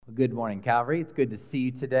Good morning, Calvary. It's good to see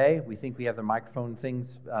you today. We think we have the microphone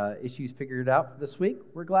issues figured out for this week.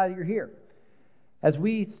 We're glad you're here. As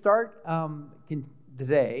we start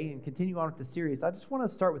today and continue on with the series, I just want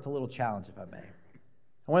to start with a little challenge, if I may.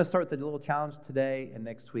 I want to start with a little challenge today and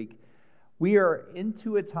next week. We are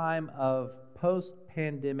into a time of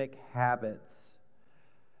post-pandemic habits.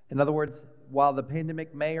 In other words, while the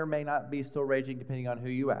pandemic may or may not be still raging, depending on who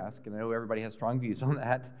you ask, and I know everybody has strong views on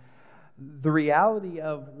that, the reality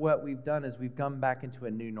of what we've done is we've come back into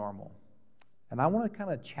a new normal. And I want to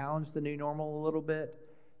kind of challenge the new normal a little bit,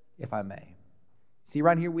 if I may. See,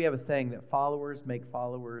 right here we have a saying that followers make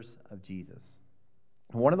followers of Jesus.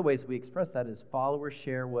 And one of the ways we express that is followers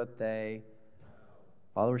share what they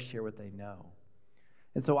know.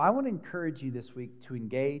 And so I want to encourage you this week to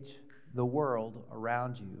engage the world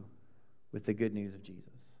around you with the good news of Jesus.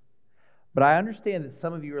 But I understand that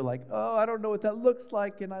some of you are like, oh, I don't know what that looks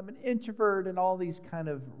like, and I'm an introvert, and all these kind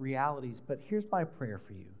of realities. But here's my prayer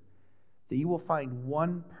for you, that you will find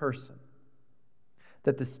one person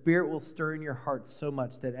that the Spirit will stir in your heart so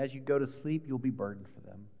much that as you go to sleep, you'll be burdened for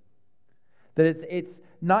them. That it's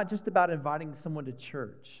not just about inviting someone to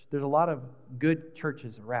church. There's a lot of good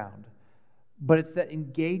churches around. But it's that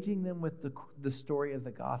engaging them with the story of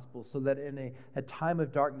the gospel so that in a time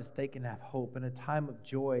of darkness, they can have hope. In a time of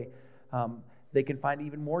joy, they can find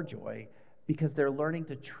even more joy because they're learning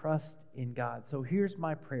to trust in God. So here's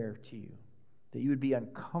my prayer to you, that you would be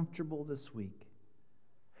uncomfortable this week,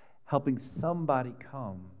 helping somebody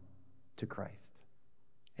come to Christ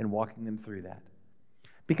and walking them through that.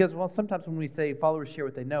 Because, well, sometimes when we say followers share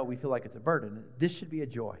what they know, we feel like it's a burden. This should be a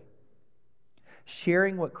joy.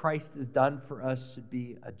 Sharing what Christ has done for us should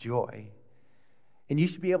be a joy. And you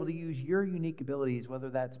should be able to use your unique abilities, whether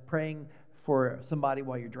that's praying for somebody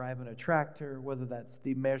while you're driving a tractor, whether that's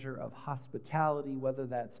the measure of hospitality, whether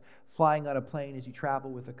that's flying on a plane as you travel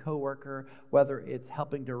with a coworker, whether it's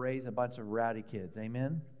helping to raise a bunch of rowdy kids.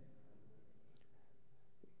 Amen?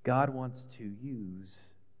 God wants to use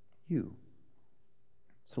you.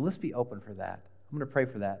 So let's be open for that. I'm going to pray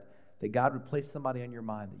for that God would place somebody on your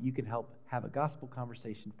mind that you can help have a gospel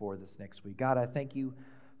conversation for this next week. God, I thank you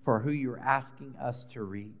for who you're asking us to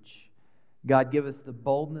reach. God, give us the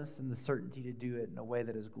boldness and the certainty to do it in a way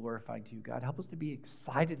that is glorifying to you. God, help us to be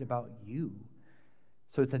excited about you.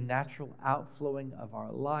 So it's a natural outflowing of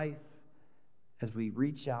our life as we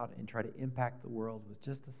reach out and try to impact the world with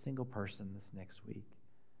just a single person this next week.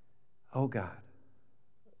 Oh God,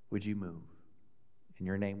 would you move? In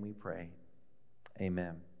your name we pray.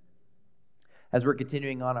 Amen. As we're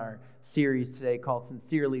continuing on our series today called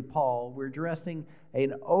Sincerely Paul, we're addressing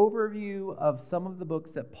an overview of some of the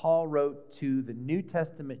books that Paul wrote to the New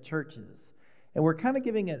Testament churches. And we're kind of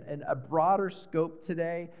giving it a broader scope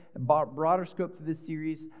today, a broader scope to this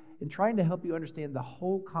series, and trying to help you understand the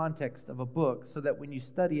whole context of a book so that when you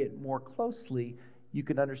study it more closely, you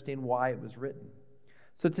can understand why it was written.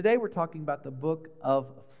 So today we're talking about the book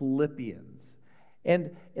of Philippians.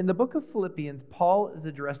 And in the book of Philippians, Paul is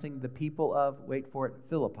addressing the people of, wait for it,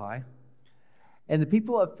 Philippi. And the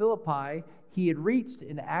people of Philippi, he had reached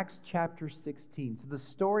in Acts chapter 16. So the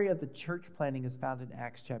story of the church planting is found in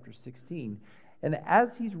Acts chapter 16. And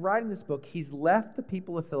as he's writing this book, he's left the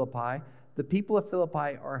people of Philippi. The people of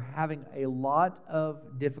Philippi are having a lot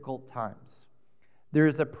of difficult times. There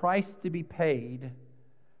is a price to be paid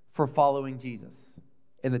for following Jesus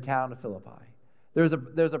in the town of Philippi. There's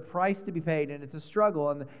a price to be paid, and it's a struggle,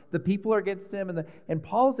 and the people are against them, and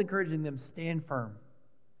Paul's encouraging them, stand firm.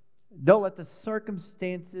 Don't let the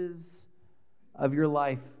circumstances of your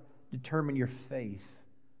life determine your faith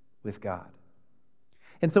with God.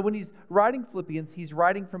 And so when he's writing Philippians, he's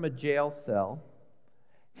writing from a jail cell.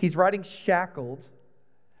 He's writing shackled,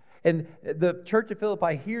 and the church of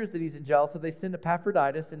Philippi hears that he's in jail, so they send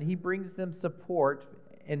Epaphroditus, and he brings them support.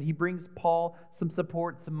 And he brings Paul some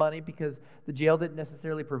support, some money, because the jail didn't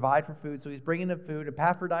necessarily provide for food. So he's bringing them food.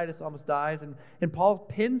 Epaphroditus almost dies. And Paul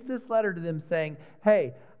pins this letter to them saying,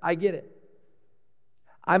 hey, I get it.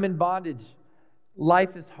 I'm in bondage.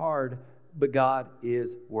 Life is hard, but God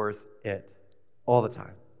is worth it all the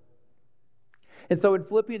time. And so in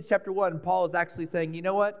Philippians chapter 1, Paul is actually saying, you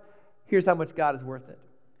know what? Here's how much God is worth it.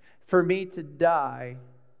 For me to die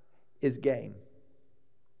is gain,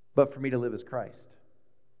 but for me to live is Christ.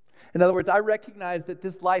 In other words, I recognize that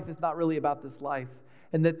this life is not really about this life,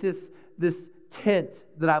 and that this tent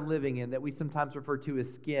that I'm living in, that we sometimes refer to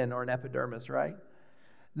as skin or an epidermis, right?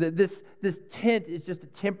 This tent is just a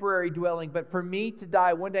temporary dwelling, but for me to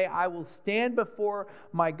die, one day I will stand before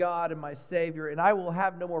my God and my Savior, and I will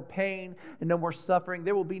have no more pain and no more suffering.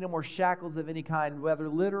 There will be no more shackles of any kind, whether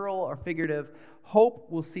literal or figurative.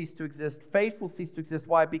 hope will cease to exist. Faith will cease to exist.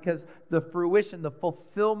 Why? Because the fruition, the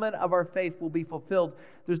fulfillment of our faith will be fulfilled.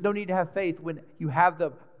 There's no need to have faith when you have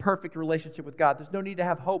the perfect relationship with God. There's no need to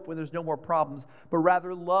have hope when there's no more problems, but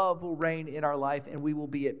rather love will reign in our life and we will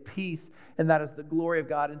be at peace, and that is the glory of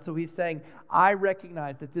God. And so he's saying, I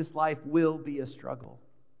recognize that this life will be a struggle.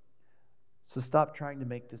 So stop trying to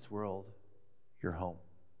make this world your home.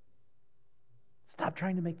 Stop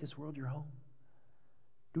trying to make this world your home.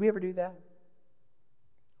 Do we ever do that?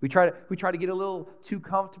 We try to get a little too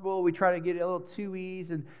comfortable. We try to get a little too ease,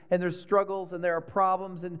 and there's struggles and there are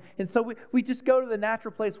problems. And so we just go to the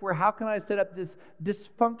natural place where how can I set up this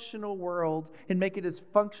dysfunctional world and make it as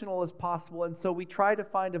functional as possible? And so we try to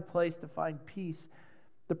find a place to find peace.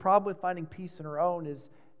 The problem with finding peace on our own is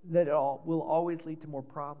that it will always lead to more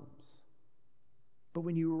problems. But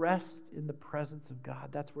when you rest in the presence of God,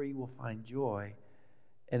 that's where you will find joy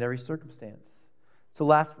in every circumstance. So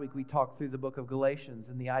last week we talked through the book of Galatians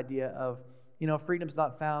and the idea of, freedom's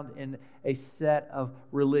not found in a set of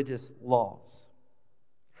religious laws.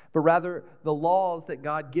 But rather, the laws that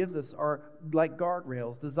God gives us are like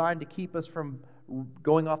guardrails designed to keep us from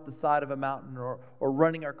going off the side of a mountain or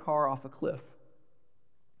running our car off a cliff.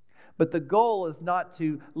 But the goal is not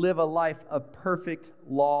to live a life of perfect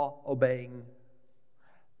law-obeying.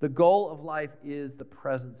 The goal of life is the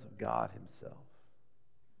presence of God Himself.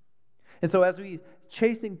 And so as we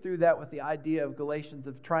chasing through that with the idea of Galatians,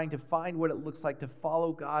 of trying to find what it looks like to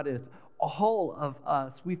follow God as all of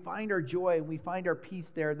us, we find our joy and we find our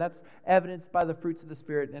peace there, and that's evidenced by the fruits of the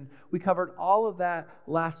Spirit. And we covered all of that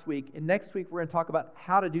last week. And next week we're going to talk about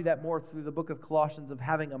how to do that more through the book of Colossians, of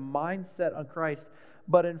having a mindset on Christ.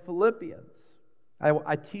 But in Philippians,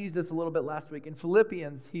 I teased this a little bit last week. In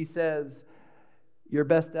Philippians, he says, your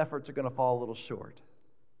best efforts are going to fall a little short.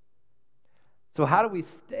 So how do we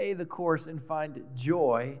stay the course and find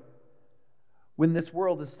joy when this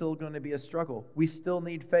world is still going to be a struggle? We still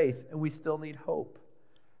need faith and we still need hope.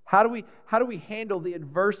 How do we handle the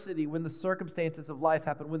adversity when the circumstances of life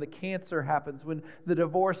happen, when the cancer happens, when the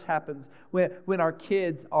divorce happens, when our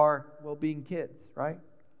kids are, being kids, right?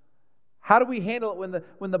 How do we handle it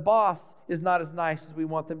when the boss is not as nice as we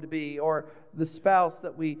want them to be, or the spouse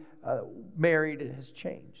that we married has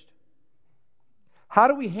changed? How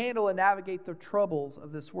do we handle and navigate the troubles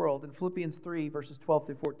of this world? In Philippians 3, verses 12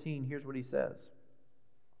 through 14, here's what he says.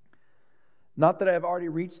 Not that I have already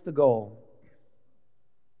reached the goal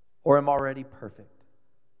or am already perfect.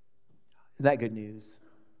 Isn't that good news?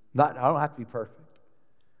 I don't have to be perfect.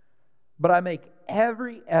 But I make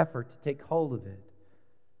every effort to take hold of it,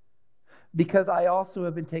 because I also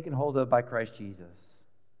have been taken hold of by Christ Jesus.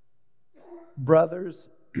 Brothers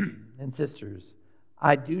and sisters,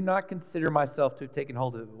 I do not consider myself to have taken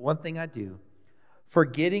hold of it. One thing I do,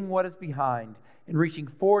 forgetting what is behind and reaching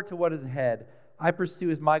forward to what is ahead, I pursue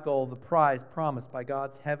as my goal the prize promised by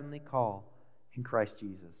God's heavenly call in Christ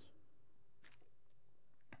Jesus.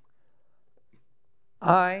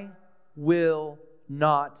 I will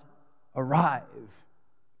not arrive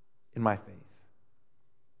in my faith.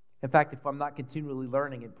 In fact, if I'm not continually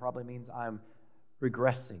learning, it probably means I'm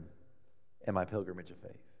regressing in my pilgrimage of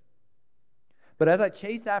faith. But as I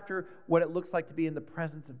chase after what it looks like to be in the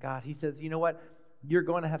presence of God, he says, you know what? You're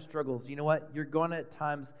going to have struggles. You know what? You're going to at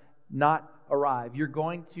times not arrive. You're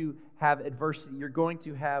going to have adversity. You're going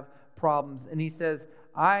to have problems. And he says,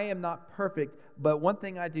 I am not perfect, but one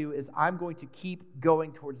thing I do is I'm going to keep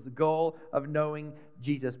going towards the goal of knowing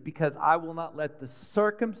Jesus, because I will not let the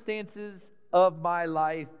circumstances of my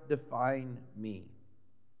life define me.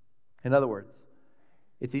 In other words,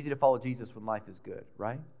 it's easy to follow Jesus when life is good,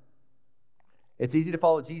 right? It's easy to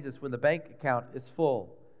follow Jesus when the bank account is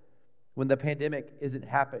full, when the pandemic isn't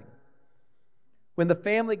happening, when the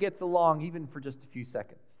family gets along even for just a few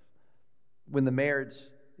seconds, when the marriage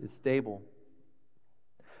is stable.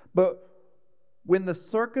 But when the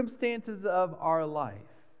circumstances of our life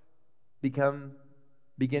begin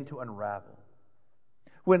to unravel,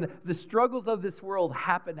 when the struggles of this world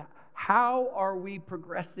happen, how are we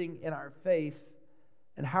progressing in our faith,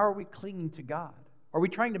 and how are we clinging to God? Are we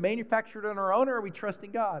trying to manufacture it on our own, or are we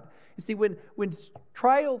trusting God? You see, when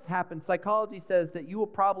trials happen, psychology says that you will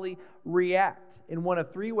probably react in one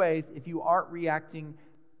of three ways if you aren't reacting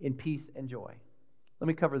in peace and joy. Let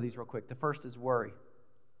me cover these real quick. The first is worry.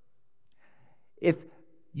 If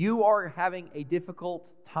you are having a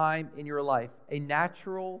difficult time in your life, a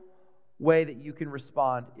natural way that you can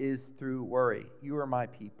respond is through worry. You are my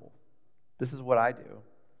people. This is what I do.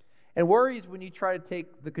 And worry is when you try to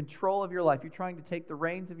take the control of your life. You're trying to take the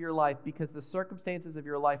reins of your life because the circumstances of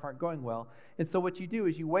your life aren't going well. And so what you do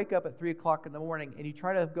is you wake up at 3 o'clock in the morning and you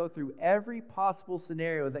try to go through every possible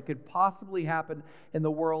scenario that could possibly happen in the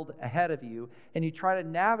world ahead of you. And you try to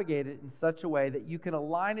navigate it in such a way that you can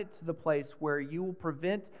align it to the place where you will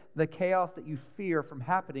prevent the chaos that you fear from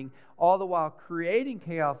happening, all the while creating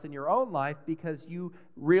chaos in your own life because you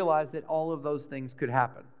realize that all of those things could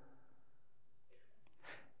happen.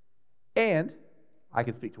 And I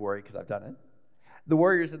can speak to worry because I've done it. The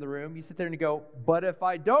worriers in the room, you sit there and you go, but if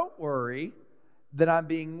I don't worry, then I'm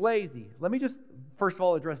being lazy. Let me just, first of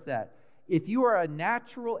all, address that. If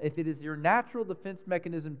it is your natural defense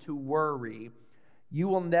mechanism to worry, you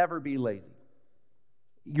will never be lazy.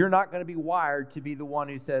 You're not going to be wired to be the one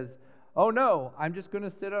who says, oh no, I'm just going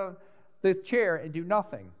to sit on this chair and do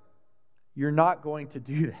nothing. You're not going to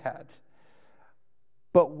do that.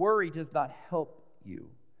 But worry does not help you.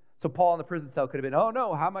 So Paul in the prison cell could have been, oh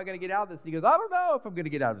no, how am I going to get out of this? And he goes, I don't know if I'm going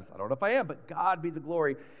to get out of this. I don't know if I am, but God be the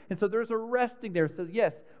glory. And so there's a resting there. So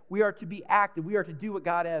yes, we are to be active. We are to do what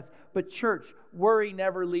God has. But church, worry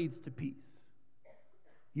never leads to peace.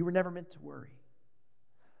 You were never meant to worry.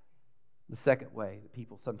 The second way that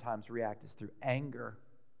people sometimes react is through anger.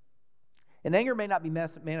 And anger may not be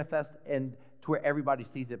manifest and to where everybody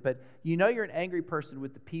sees it, but you know you're an angry person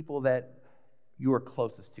with the people that you are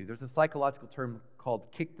closest to. There's a psychological term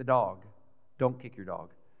called kick the dog. Don't kick your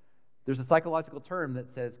dog. There's a psychological term that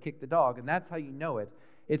says kick the dog, and that's how you know it.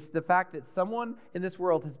 It's the fact that someone in this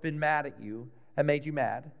world has been mad at you and made you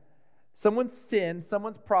mad. Someone's sin,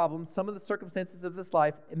 someone's problem, some of the circumstances of this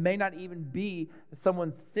life, it may not even be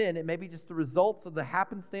someone's sin. It may be just the results of the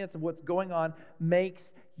happenstance of what's going on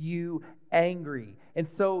makes you angry. And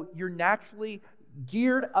so you're naturally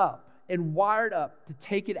geared up and wired up to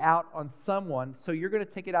take it out on someone, so you're going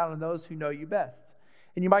to take it out on those who know you best.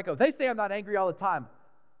 And you might go, they say I'm not angry all the time.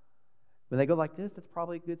 When they go like this, that's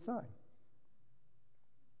probably a good sign.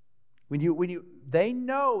 They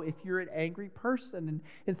know if you're an angry person.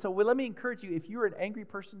 And so let me encourage you, if you're an angry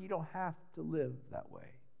person, you don't have to live that way.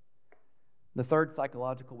 The third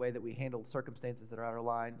psychological way that we handle circumstances that are out of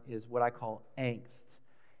line is what I call angst.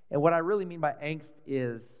 And what I really mean by angst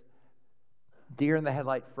is deer in the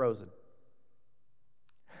headlight frozen.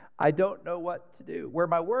 I don't know what to do. Where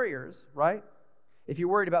my worriers, right? If you're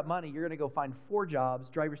worried about money, you're going to go find 4 jobs,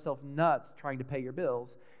 drive yourself nuts trying to pay your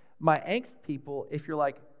bills. My angst people, if you're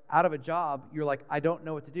like out of a job, you're like, I don't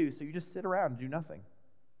know what to do. So you just sit around and do nothing.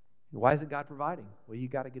 Why isn't God providing? Well, you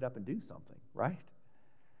got to get up and do something, right?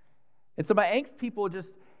 And so my angst people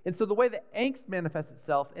and so the way that angst manifests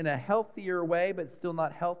itself in a healthier way, but still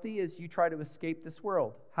not healthy, is you try to escape this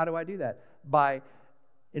world. How do I do that? By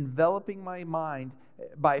enveloping my mind,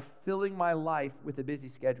 by filling my life with a busy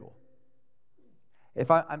schedule. If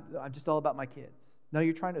I'm just all about my kids. No,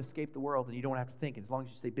 you're trying to escape the world and you don't have to think. And as long as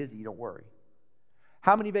you stay busy, you don't worry.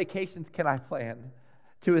 How many vacations can I plan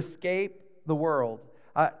to escape the world?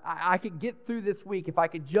 I could get through this week if I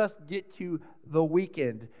could just get to the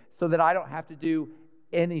weekend so that I don't have to do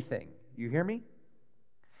anything. You hear me?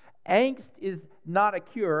 Angst is not a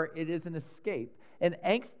cure, it is an escape. And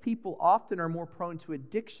angst people often are more prone to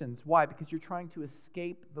addictions. Why? Because you're trying to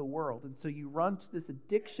escape the world. And so you run to this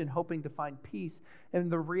addiction hoping to find peace.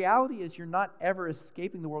 And the reality is you're not ever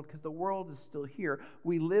escaping the world because the world is still here.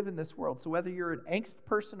 We live in this world. So whether you're an angst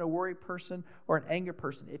person, a worry person, or an anger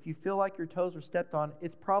person, if you feel like your toes are stepped on,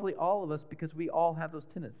 it's probably all of us because we all have those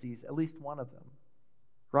tendencies, at least one of them.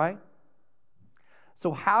 Right?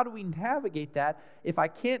 So how do we navigate that if I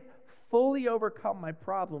can't fully overcome my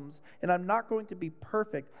problems and I'm not going to be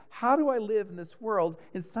perfect? How do I live in this world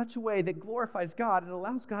in such a way that glorifies God and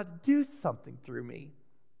allows God to do something through me?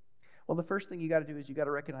 Well, the first thing you got to do is you got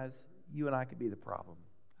to recognize you and I could be the problem.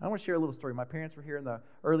 I want to share a little story. My parents were here in the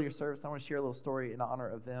earlier service. I want to share a little story in honor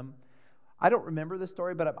of them. I don't remember the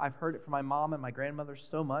story, but I've heard it from my mom and my grandmother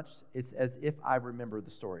so much, it's as if I remember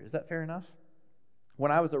the story. Is that fair enough?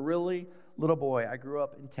 When I was a really little boy, I grew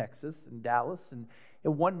up in Texas, in Dallas, and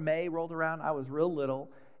one May rolled around. I was real little,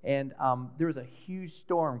 and there was a huge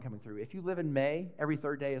storm coming through. If you live in May, every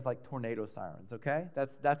third day is like tornado sirens, okay?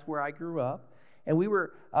 That's where I grew up. And we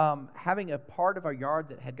were having a part of our yard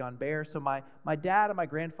that had gone bare, so my dad and my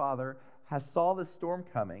grandfather saw this storm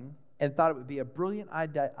coming and thought it would be a brilliant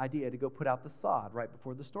idea to go put out the sod right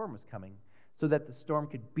before the storm was coming so that the storm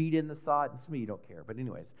could beat in the sod. And some of you don't care, but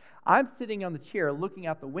anyways. I'm sitting on the chair looking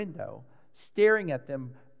out the window, staring at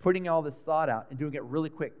them, putting all this sod out and doing it really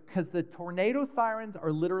quick because the tornado sirens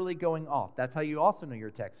are literally going off. That's how you also know you're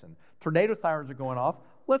a Texan. Tornado sirens are going off.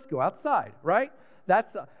 Let's go outside, right?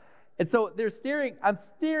 And so I'm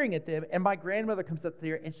staring at them, and my grandmother comes up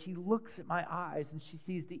there, and she looks at my eyes, and she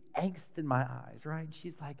sees the angst in my eyes, right? And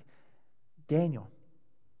she's like, Daniel,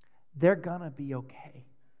 they're gonna be okay.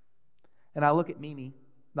 And I look at Mimi,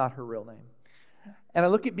 not her real name, and I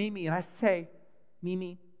look at Mimi, and I say,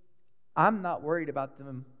 Mimi, I'm not worried about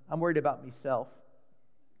them. I'm worried about myself.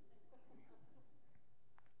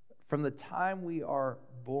 From the time we are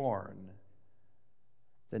born,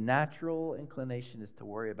 the natural inclination is to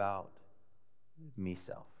worry about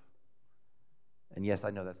myself. And yes, I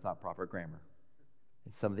know that's not proper grammar.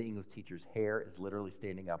 And some of the English teachers' hair is literally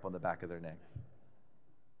standing up on the back of their necks.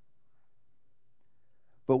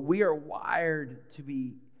 But we are wired to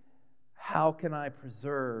be, how can I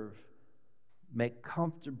preserve, make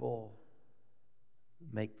comfortable,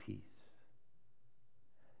 make peace?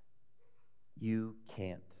 You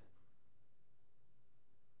can't.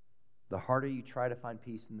 The harder you try to find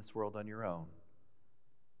peace in this world on your own,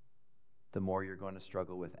 the more you're going to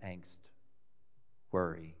struggle with angst,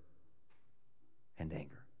 worry, and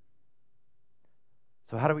anger.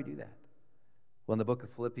 So how do we do that? Well, in the book of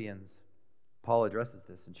Philippians, Paul addresses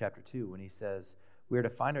this in chapter 2 when he says, we are to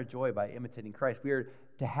find our joy by imitating Christ. We are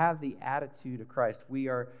to have the attitude of Christ. We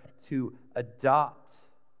are to adopt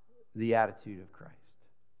the attitude of Christ.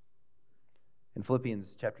 In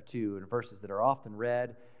Philippians chapter 2, in verses that are often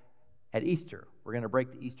read at Easter, we're going to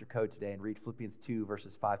break the Easter code today and read Philippians 2,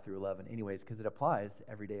 verses 5 through 11 anyways, because it applies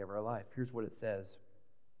every day of our life. Here's what it says.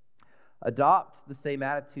 Adopt the same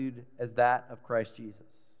attitude as that of Christ Jesus,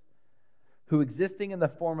 who existing in the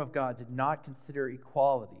form of God did not consider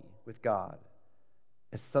equality with God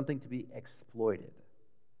as something to be exploited.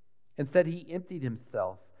 Instead, he emptied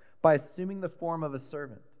himself by assuming the form of a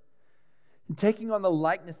servant and taking on the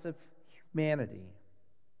likeness of humanity.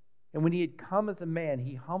 And when he had come as a man,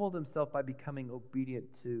 he humbled himself by becoming obedient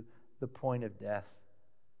to the point of death,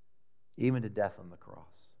 even to death on the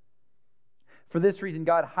cross. For this reason,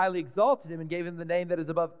 God highly exalted him and gave him the name that is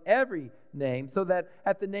above every name, so that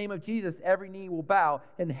at the name of Jesus, every knee will bow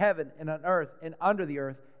in heaven and on earth and under the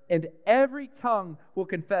earth, and every tongue will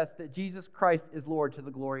confess that Jesus Christ is Lord to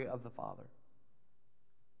the glory of the Father.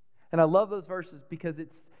 And I love those verses because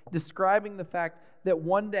it's describing the fact that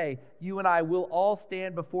one day you and I will all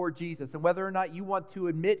stand before Jesus. And whether or not you want to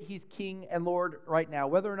admit he's King and Lord right now,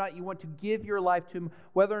 whether or not you want to give your life to him,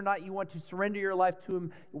 whether or not you want to surrender your life to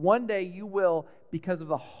him, one day you will, because of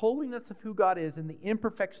the holiness of who God is and the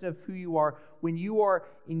imperfection of who you are, when you are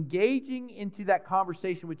engaging into that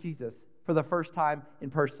conversation with Jesus for the first time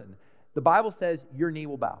in person, the Bible says your knee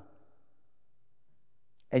will bow.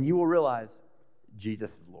 And you will realize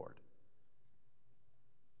Jesus is Lord.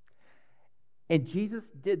 And Jesus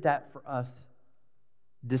did that for us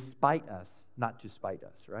despite us, not to spite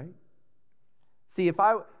us, right? See, if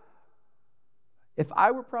I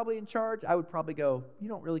were probably in charge, I would probably go, you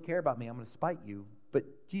don't really care about me, I'm going to spite you. But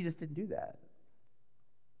Jesus didn't do that.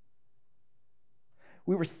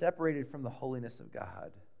 We were separated from the holiness of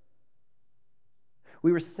God.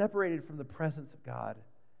 We were separated from the presence of God.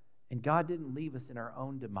 And God didn't leave us in our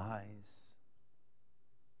own demise.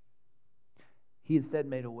 He instead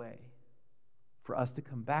made a way for us to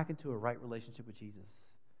come back into a right relationship with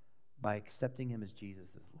Jesus by accepting him as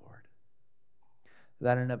Jesus as Lord.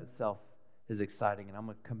 That in and of itself is exciting, and I'm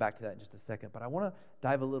going to come back to that in just a second, but I want to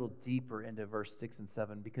dive a little deeper into verse 6 and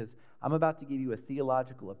 7 because I'm about to give you a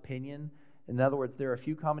theological opinion. In other words, there are a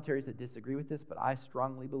few commentaries that disagree with this, but I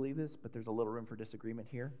strongly believe this, but there's a little room for disagreement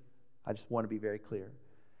here. I just want to be very clear.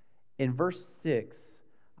 In verse 6,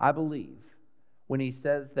 I believe when he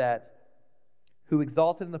says that who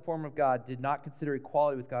exalted in the form of God did not consider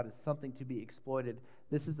equality with God as something to be exploited.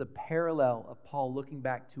 This is a parallel of Paul looking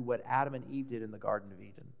back to what Adam and Eve did in the Garden of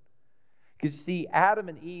Eden. Because you see, Adam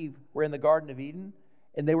and Eve were in the Garden of Eden,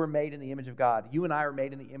 and they were made in the image of God. You and I are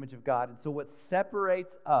made in the image of God. And so what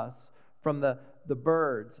separates us from the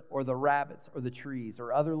birds or the rabbits or the trees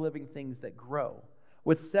or other living things that grow,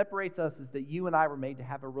 what separates us is that you and I were made to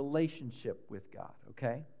have a relationship with God,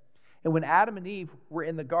 okay? And when Adam and Eve were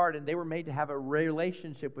in the garden, they were made to have a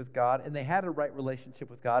relationship with God, and they had a right relationship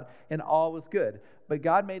with God, and all was good. But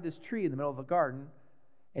God made this tree in the middle of the garden,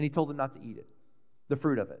 and he told them not to eat it, the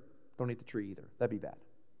fruit of it. Don't eat the tree either. That'd be bad.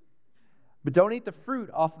 But don't eat the fruit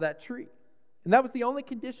off of that tree. And that was the only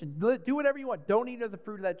condition. Do whatever you want. Don't eat of the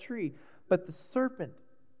fruit of that tree. But the serpent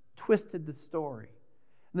twisted the story.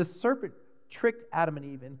 And the serpent tricked Adam and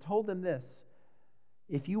Eve and told them this: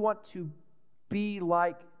 if you want to be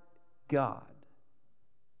like God,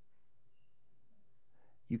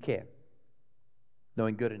 you can,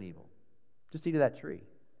 knowing good and evil. Just eat of that tree.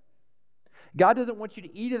 God doesn't want you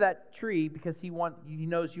to eat of that tree because he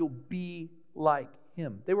knows you'll be like him.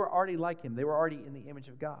 him. They were already like him. They were already in the image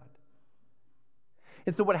of God.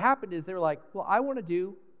 And so what happened is they were like, well, I want to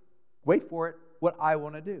do, wait for it, what I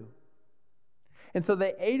want to do. And so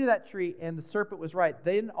they ate of that tree, and the serpent was right.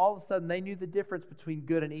 Then all of a sudden, they knew the difference between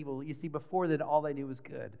good and evil. You see, before then, all they knew was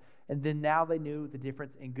good. And then now they knew the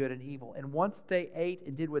difference in good and evil. And once they ate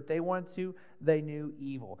and did what they wanted to, they knew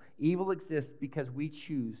evil. Evil exists because we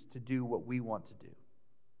choose to do what we want to do.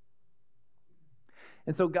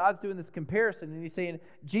 And so God's doing this comparison, and he's saying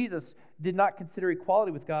Jesus did not consider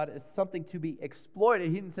equality with God as something to be exploited.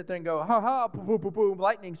 He didn't sit there and go, ha ha, boom, boom, boom, boom,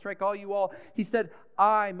 lightning, strike all you all. He said,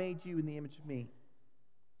 I made you in the image of me.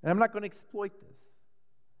 And I'm not going to exploit this,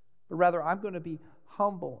 but rather I'm going to be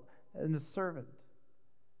humble and a servant.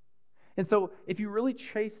 And so if you really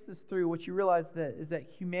chase this through, what you realize is that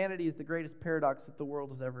humanity is the greatest paradox that the world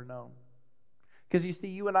has ever known. Because you see,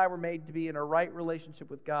 you and I were made to be in a right relationship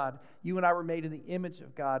with God. You and I were made in the image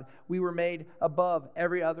of God. We were made above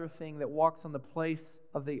every other thing that walks on the place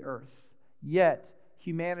of the earth. Yet,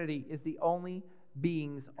 humanity is the only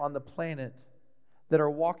beings on the planet that are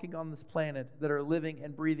walking on this planet, that are living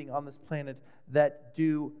and breathing on this planet, that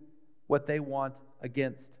do what they want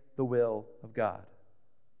against the will of God.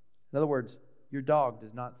 In other words, your dog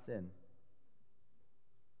does not sin.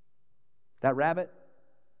 That rabbit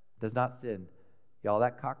does not sin. Y'all,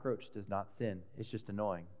 that cockroach does not sin. It's just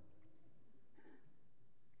annoying.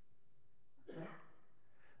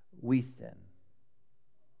 We sin.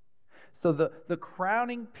 So the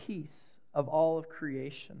crowning piece of all of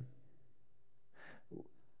creation,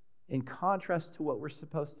 in contrast to what we're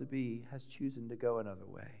supposed to be, has chosen to go another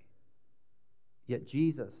way. Yet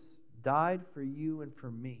Jesus died for you and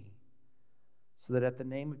for me, so that at the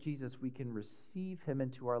name of Jesus we can receive him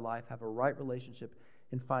into our life, have a right relationship,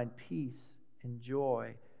 and find peace and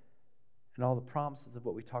joy and all the promises of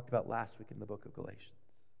what we talked about last week in the book of Galatians.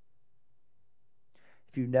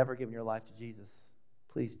 If you've never given your life to Jesus,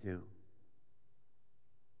 please do.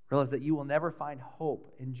 Realize that you will never find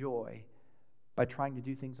hope and joy by trying to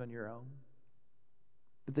do things on your own.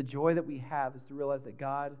 But the joy that we have is to realize that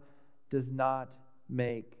God does not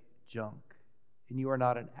make junk, and you are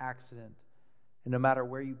not an accident. And no matter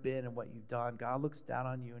where you've been and what you've done, God looks down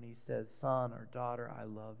on you and he says, son or daughter, I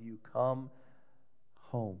love you. Come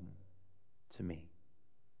home to me.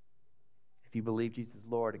 If you believe Jesus is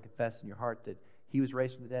Lord and confess in your heart that he was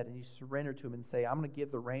raised from the dead, and you surrender to him and say, I'm going to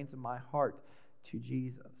give the reins of my heart to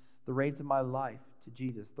Jesus, the reins of my life to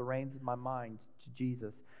Jesus, the reins of my mind to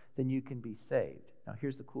Jesus, then you can be saved. Now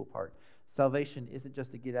here's the cool part. Salvation isn't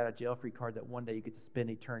just a get-out-of-jail-free card that one day you get to spend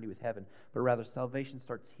eternity with heaven, but rather salvation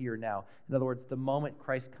starts here now. In other words, the moment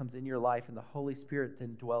Christ comes in your life and the Holy Spirit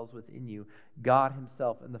then dwells within you, God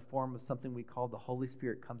himself in the form of something we call the Holy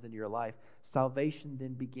Spirit comes into your life. Salvation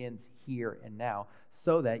then begins here and now,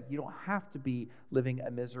 so that you don't have to be living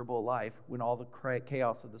a miserable life when all the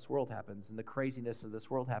chaos of this world happens and the craziness of this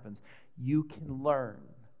world happens. You can learn,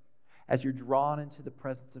 as you're drawn into the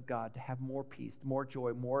presence of God, to have more peace, more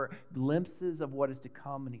joy, more glimpses of what is to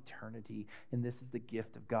come in eternity. And this is the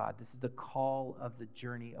gift of God. This is the call of the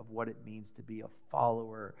journey of what it means to be a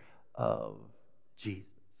follower of Jesus.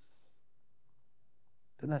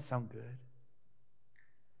 Doesn't that sound good?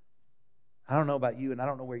 I don't know about you, and I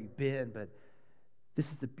don't know where you've been, but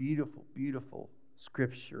this is a beautiful, beautiful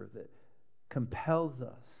scripture that compels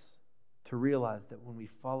us to realize that when we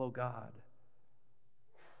follow God,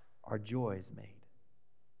 our joy is made.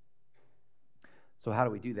 So how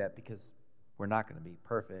do we do that? Because we're not going to be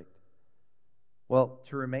perfect. Well,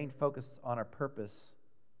 to remain focused on our purpose,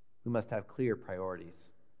 we must have clear priorities.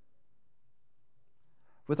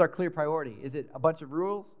 What's our clear priority? Is it a bunch of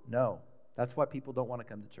rules? No. That's why people don't want to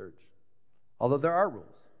come to church. Although there are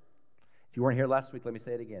rules. If you weren't here last week, let me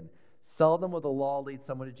say it again. Seldom will the law lead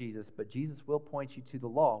someone to Jesus, but Jesus will point you to the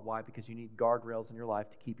law. Why? Because you need guardrails in your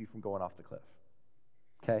life to keep you from going off the cliff.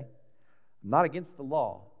 Okay? I'm not against the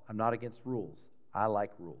law. I'm not against rules. I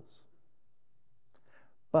like rules.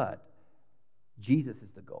 But Jesus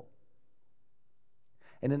is the goal.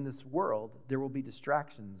 And in this world, there will be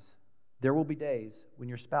distractions. There will be days when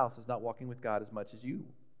your spouse is not walking with God as much as you.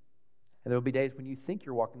 And there will be days when you think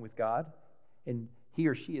you're walking with God, and he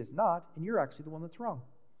or she is not, and you're actually the one that's wrong.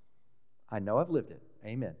 I know, I've lived it.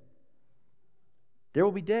 Amen. There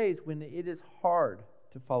will be days when it is hard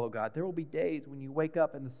to follow God. There will be days when you wake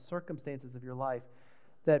up in the circumstances of your life,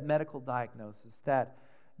 that medical diagnosis, that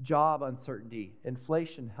job uncertainty,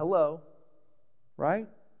 inflation, hello, right?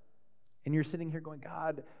 And you're sitting here going,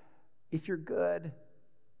 God, if you're good,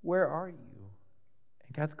 where are you?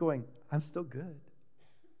 And God's going, I'm still good.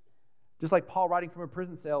 Just like Paul writing from a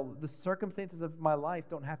prison cell, the circumstances of my life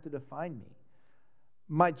don't have to define me.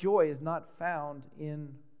 my joy is not found in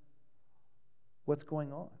what's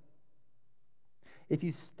going on. If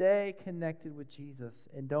you stay connected with Jesus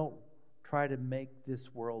and don't try to make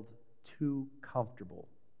this world too comfortable,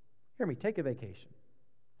 hear me, take a vacation,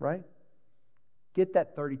 right? Get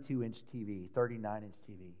that 32-inch TV, 39-inch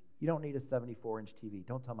TV. You don't need a 74-inch TV.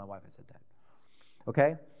 Don't tell my wife I said that.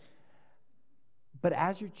 Okay? But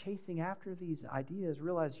as you're chasing after these ideas,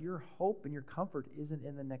 realize your hope and your comfort isn't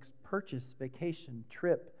in the next purchase, vacation,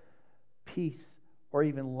 trip, peace, or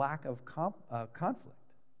even lack of conflict.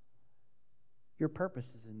 Your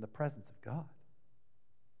purpose is in the presence of God.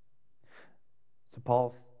 So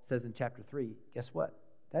Paul says in chapter 3, guess what?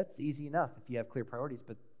 That's easy enough if you have clear priorities,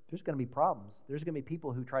 but there's going to be problems. There's going to be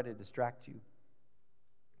people who try to distract you.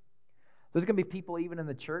 There's going to be people even in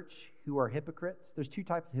the church who are hypocrites. There's two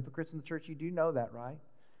types of hypocrites in the church. You do know that, right?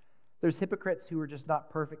 There's hypocrites who are just not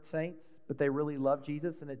perfect saints, but they really love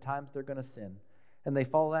Jesus, and at times they're going to sin. And they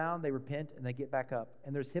fall down, they repent, and they get back up.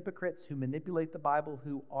 And there's hypocrites who manipulate the Bible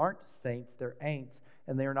who aren't saints, they're ain'ts,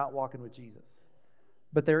 and they are not walking with Jesus.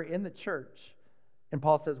 But they're in the church, and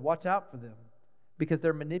Paul says, watch out for them. Because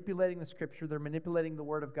they're manipulating the Scripture, they're manipulating the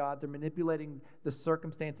Word of God, they're manipulating the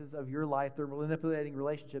circumstances of your life, they're manipulating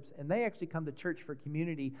relationships, and they actually come to church for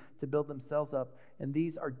community to build themselves up, and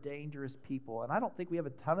these are dangerous people. And I don't think we have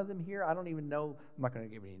a ton of them here. I don't even know, I'm not going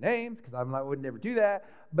to give any names because I would never do that,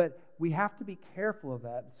 but we have to be careful of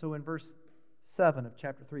that. So in verse 7 of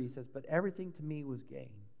chapter 3, he says, but everything to me was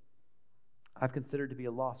gain. I've considered to be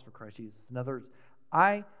a loss for Christ Jesus. In other words,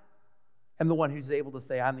 I am the one who's able to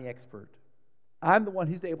say I'm the expert. I'm the one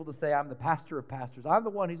who's able to say I'm the pastor of pastors. I'm the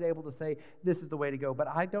one who's able to say this is the way to go. But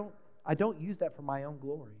I don't use that for my own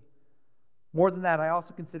glory. More than that, I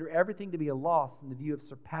also consider everything to be a loss in the view of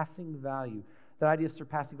surpassing value. The idea of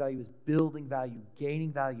surpassing value is building value,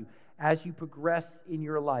 gaining value. As you progress in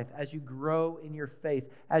your life, as you grow in your faith,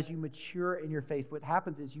 as you mature in your faith, what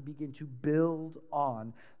happens is you begin to build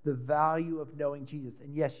on the value of knowing Jesus.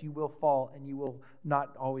 And yes, you will fall and you will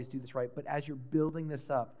not always do this right. But as you're building this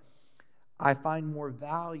up, I find more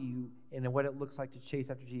value in what it looks like to chase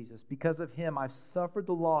after Jesus. Because of him, I've suffered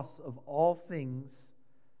the loss of all things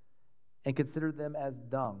and consider them as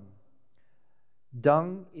dung.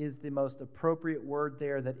 Dung is the most appropriate word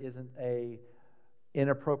there that isn't an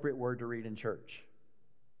inappropriate word to read in church.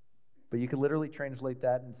 But you can literally translate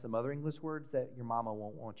that in some other English words that your mama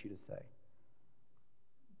won't want you to say.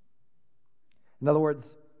 In other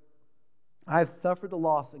words, I've suffered the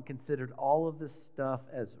loss and considered all of this stuff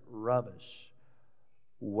as rubbish,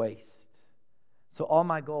 waste. So all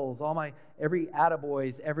my goals, every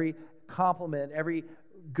attaboys, every compliment, every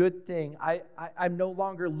good thing, I'm no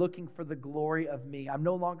longer looking for the glory of me. I'm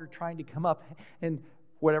no longer trying to come up and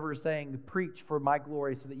whatever we're saying, preach for my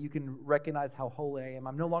glory so that you can recognize how holy I am.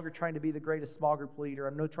 I'm no longer trying to be the greatest small group leader.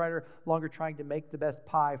 I'm no longer trying to make the best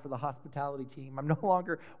pie for the hospitality team. I'm no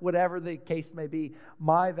longer, whatever the case may be,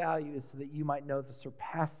 my value is so that you might know the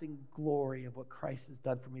surpassing glory of what Christ has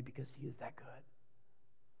done for me because he is that good.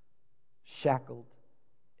 Shackled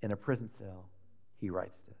in a prison cell, he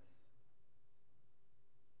writes this.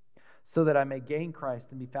 So that I may gain Christ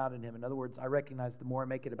and be found in him. In other words, I recognize the more I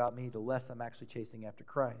make it about me, the less I'm actually chasing after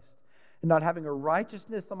Christ. And not having a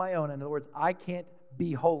righteousness on my own. In other words, I can't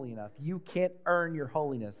be holy enough. You can't earn your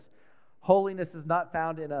holiness. Holiness is not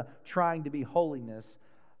found in a trying to be holy.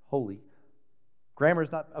 Grammar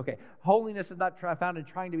is not, okay. Holiness is not found in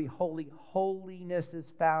trying to be holy. Holiness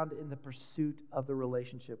is found in the pursuit of the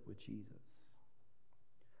relationship with Jesus.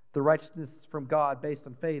 The righteousness from God based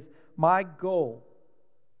on faith. My goal,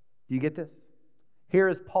 do you get this? Here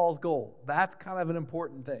is Paul's goal. That's kind of an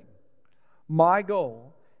important thing. My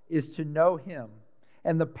goal is to know him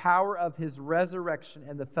and the power of his resurrection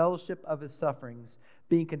and the fellowship of his sufferings,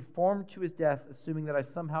 being conformed to his death, assuming that I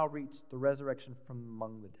somehow reach the resurrection from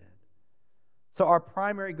among the dead. So our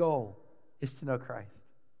primary goal is to know Christ.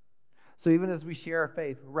 So even as we share our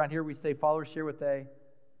faith, around here we say followers share what they.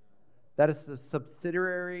 That is the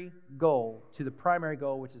subsidiary goal to the primary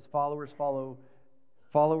goal, which is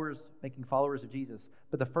making followers of Jesus.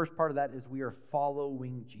 But the first part of that is we are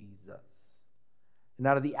following Jesus. And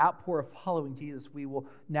out of the outpour of following Jesus, we will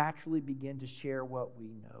naturally begin to share what we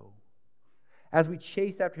know. As we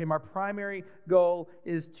chase after him, our primary goal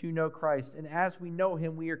is to know Christ. And as we know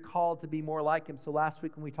him, we are called to be more like him. So last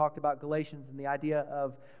week when we talked about Galatians and the idea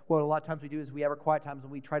of what a lot of times we do is we have our quiet times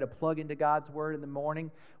and we try to plug into God's word in the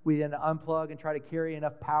morning. We then unplug and try to carry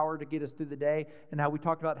enough power to get us through the day. And how we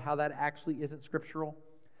talked about how that actually isn't scriptural.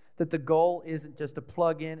 That the goal isn't just to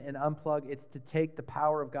plug in and unplug, it's to take the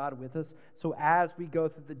power of God with us. So as we go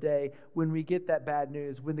through the day, when we get that bad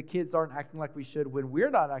news, when the kids aren't acting like we should, when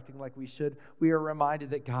we're not acting like we should, we are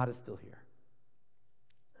reminded that God is still here.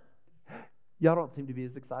 Y'all don't seem to be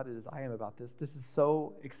as excited as I am about this. This is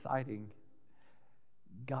so exciting.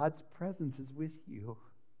 God's presence is with you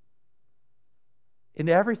in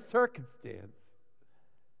every circumstance.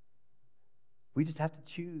 We just have to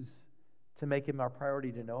choose to make him our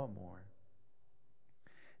priority, to know him more.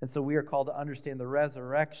 And so we are called to understand the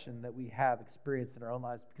resurrection that we have experienced in our own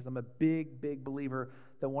lives, because I'm a big, big believer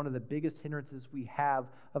that one of the biggest hindrances we have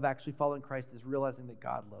of actually following Christ is realizing that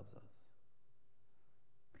God loves us.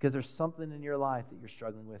 Because there's something in your life that you're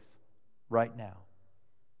struggling with right now.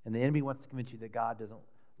 And the enemy wants to convince you that God doesn't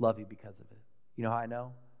love you because of it. You know how I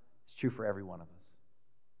know? It's true for every one of us.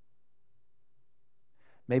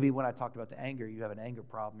 Maybe when I talked about the anger, you have an anger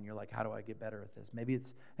problem and you're like, how do I get better at this? Maybe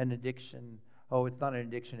it's an addiction. Oh, it's not an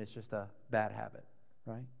addiction, it's just a bad habit,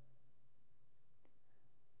 right?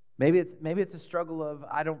 Maybe it's a struggle of,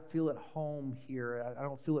 I don't feel at home here. I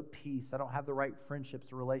don't feel at peace. I don't have the right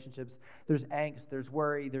friendships or relationships. There's angst, there's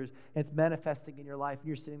worry, and it's manifesting in your life. And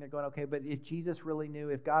you're sitting there going, okay, but if Jesus really knew,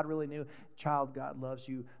 if God really knew, child, God loves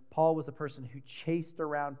you. Paul was a person who chased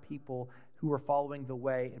around people who were following the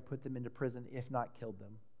way and put them into prison, if not killed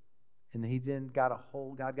them. And he then God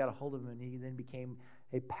got a hold of him, and he then became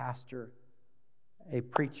a pastor, a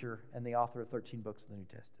preacher, and the author of 13 books of the New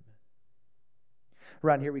Testament.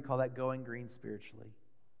 Around here we call that going green spiritually.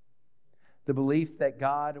 The belief that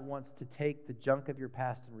God wants to take the junk of your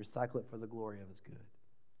past and recycle it for the glory of his good.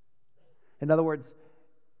 In other words,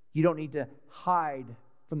 you don't need to hide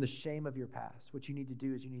from the shame of your past. What you need to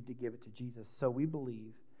do is you need to give it to Jesus. So we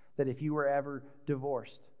believe that if you were ever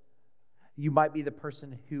divorced, you might be the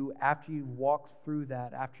person who, after you walk through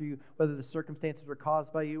that, whether the circumstances were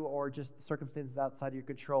caused by you or just the circumstances outside of your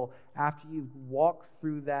control, after you've walked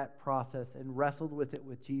through that process and wrestled with it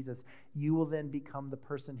with Jesus, you will then become the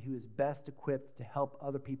person who is best equipped to help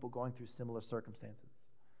other people going through similar circumstances.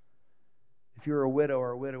 If you're a widow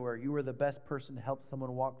or a widower, you are the best person to help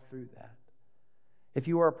someone walk through that. If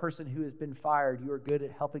you are a person who has been fired, you are good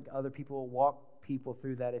at helping other people walk people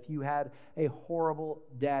through that. If you had a horrible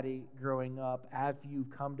daddy growing up, as you've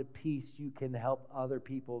come to peace, you can help other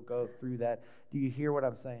people go through that. Do you hear what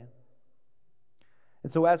I'm saying?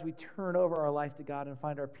 And so as we turn over our life to God and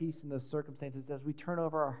find our peace in those circumstances, as we turn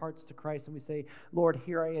over our hearts to Christ and we say, Lord,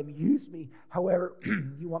 here I am, use me however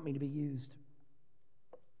you want me to be used.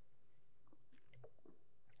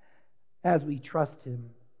 As we trust him,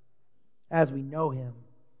 as we know him,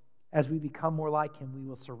 as we become more like him, we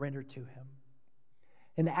will surrender to him.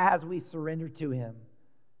 And as we surrender to him,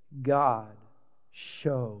 God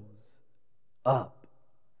shows up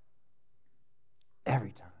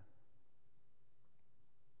every time.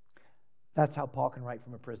 That's how Paul can write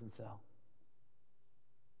from a prison cell.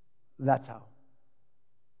 That's how.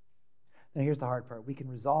 Now here's the hard part. We can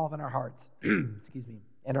resolve in our hearts, in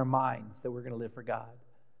our minds that we're going to live for God.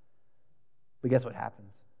 But guess what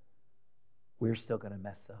happens? We're still going to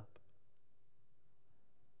mess up.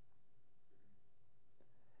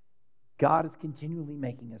 God is continually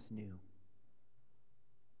making us new.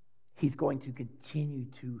 He's going to continue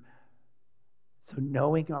to, so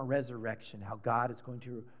knowing our resurrection, how God is going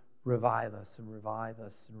to revive us and revive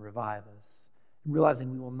us and revive us, and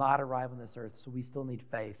realizing we will not arrive on this earth, so we still need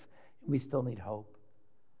faith, and we still need hope.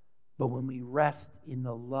 But when we rest in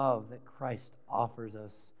the love that Christ offers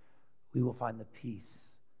us, we will find the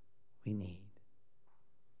peace we need.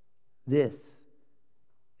 This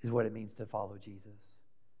is what it means to follow Jesus.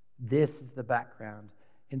 This is the background.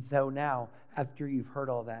 And so now, after you've heard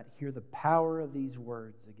all that, hear the power of these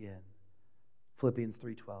words again. Philippians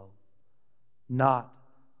 3:12. Not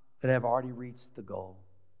that I have already reached the goal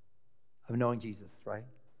of knowing Jesus, right?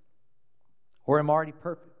 Or am already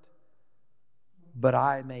perfect, but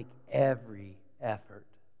I make every effort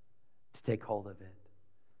to take hold of it.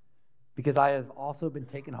 Because I have also been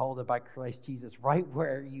taken hold of by Christ Jesus right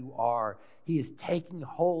where you are. He is taking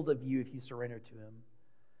hold of you if you surrender to him.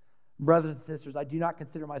 Brothers and sisters, I do not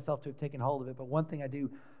consider myself to have taken hold of it, but one thing I do,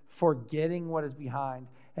 forgetting what is behind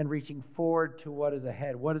and reaching forward to what is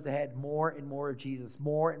ahead. What is ahead? More and more of Jesus,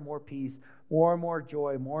 more and more peace, more and more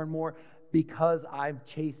joy, more and more, because I'm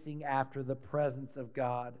chasing after the presence of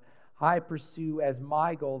God. I pursue as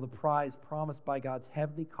my goal the prize promised by God's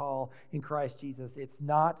heavenly call in Christ Jesus. It's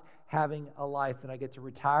not having a life that I get to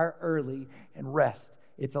retire early and rest.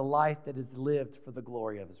 It's a life that is lived for the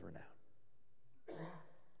glory of his renown.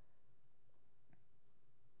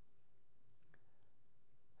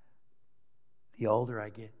 The older I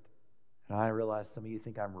get, And I realize some of you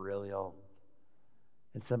think I'm really old.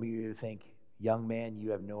 And some of you think, young man,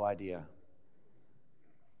 you have no idea.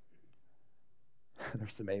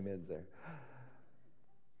 There's some amens there.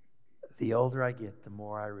 The older I get, the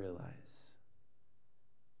more I realize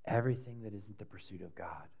everything that isn't the pursuit of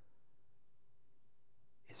God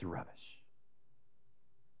is rubbish.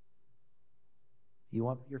 You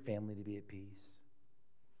want your family to be at peace?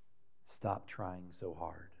 Stop trying so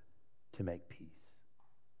hard to make peace.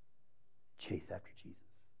 Chase after Jesus.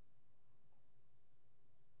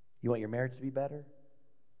 You want your marriage to be better?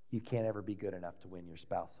 You can't ever be good enough to win your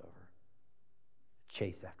spouse over.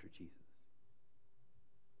 Chase after Jesus.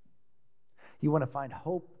 You want to find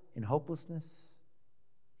hope in hopelessness?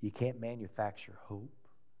 You can't manufacture hope.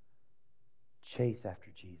 Chase after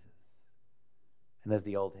Jesus. And as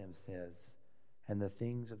the old hymn says, and the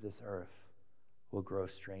things of this earth will grow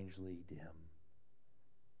strangely dim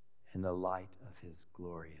in the light of his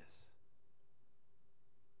glorious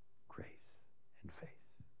grace and face.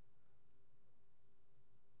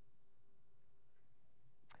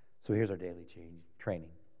 So here's our daily training.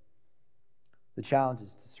 The challenge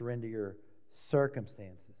is to surrender your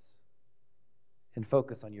circumstances and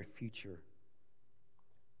focus on your future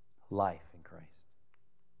life in Christ.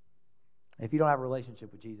 If you don't have a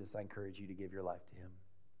relationship with Jesus, I encourage you to give your life to him.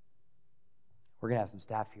 We're going to have some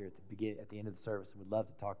staff here at the end of the service and would love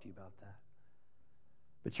to talk to you about that.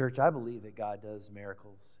 But church, I believe that God does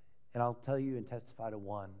miracles. And I'll tell you and testify to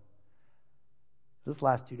one. This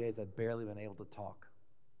last 2 days, I've barely been able to talk.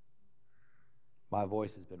 My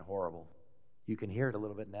voice has been horrible. You can hear it a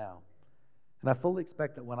little bit now. And I fully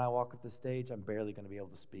expect that when I walk up the stage, I'm barely going to be able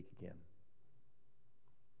to speak again.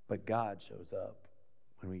 But God shows up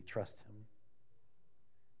when we trust him.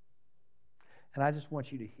 And I just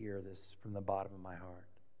want you to hear this from the bottom of my heart.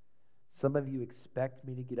 Some of you expect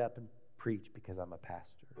me to get up and preach because I'm a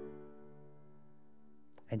pastor.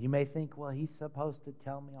 And you may think, well, he's supposed to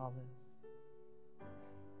tell me all this.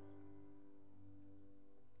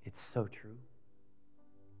 It's so true.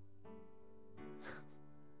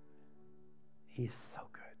 He is so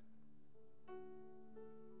good.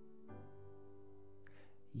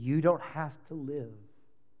 You don't have to live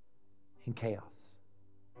in chaos,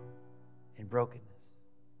 in brokenness.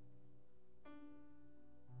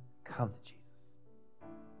 Come to Jesus.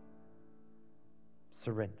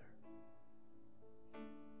 Surrender.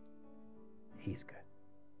 He's good.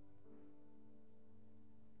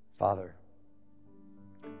 Father,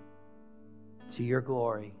 to your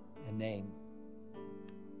glory and name,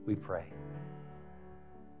 we pray.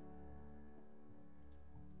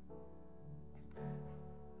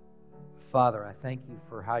 Father, I thank you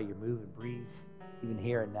for how you move and breathe, even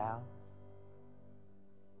here and now.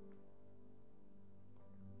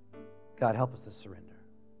 God, help us to surrender.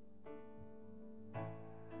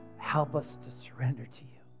 Help us to surrender to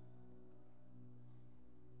you.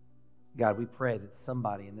 God, we pray that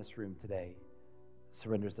somebody in this room today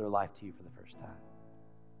surrenders their life to you for the first time.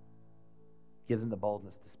 Give them the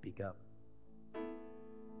boldness to speak up.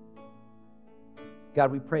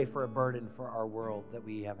 God, we pray for a burden for our world, that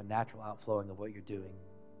we have a natural outflowing of what you're doing,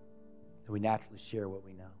 that we naturally share what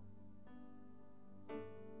we know.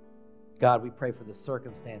 God, we pray for the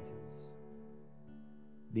circumstances,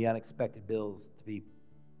 the unexpected bills to be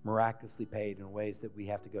miraculously paid in ways that we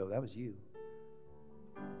have to go, that was you.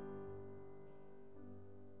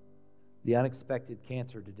 The unexpected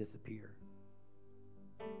cancer to disappear.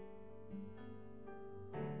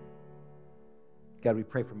 God, we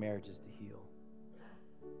pray for marriages to heal.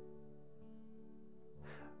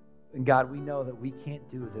 And God, we know that we can't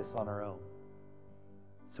do this on our own.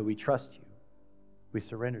 So we trust you. We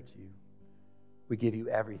surrender to you. We give you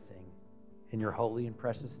everything. In your holy and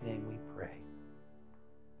precious name we pray.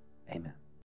 Amen.